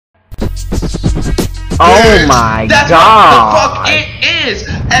Oh my That's god. what the fuck it is.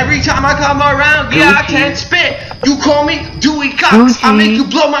 Every time I come around, yeah, I can't spit. You call me Dewey Cox, I make you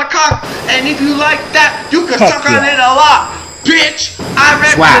blow my cock. And if you like that, you can suck on it a lot. Bitch, I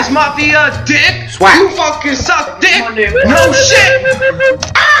rap this mafia dick. You fucking suck dick. No shit.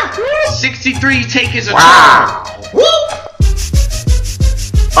 63 take is a charm.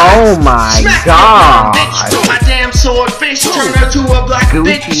 Oh my god. Bitch, with my damn swordfish, turn her to a black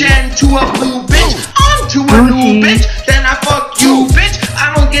bitch and to a blue bitch. I'm to a new bitch, then I fuck you, bitch.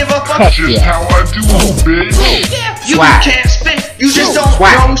 I don't give a fuck. That's just how I do, bitch. You can't spit, you just don't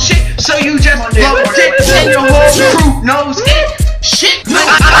know shit, so you just blow dicks and your whole crew knows it. Shit, I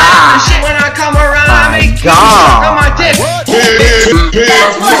the shit when I come around, I make you suck on my dick.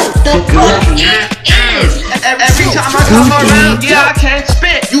 Every time I come around, yeah, I can't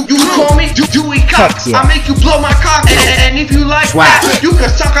spit. You call me Dewey Cox, I make you blow my cock. And if you like that, you can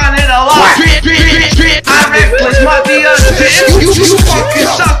suck on it a lot. I reckless mafia dick. You fucking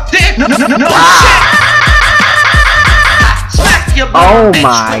suck dick. No shit. Smack your blonde bitch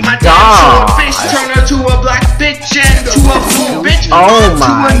with my damn swordfish. Turn her to a black bitch and to a blue bitch. Oh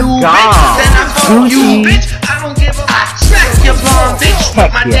my to a new bitch, then I fuck you, bitch. I don't give a fuck. Smack your blonde bitch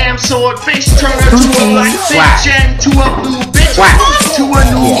with my damn swordfish. Turn her to a black bitch and to a blue bitch. To a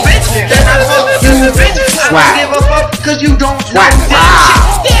new bitch, then I fuck you, bitch. I don't give a fuck, cause you don't know that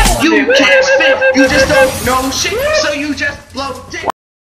shit. You can't spit, you just don't know shit.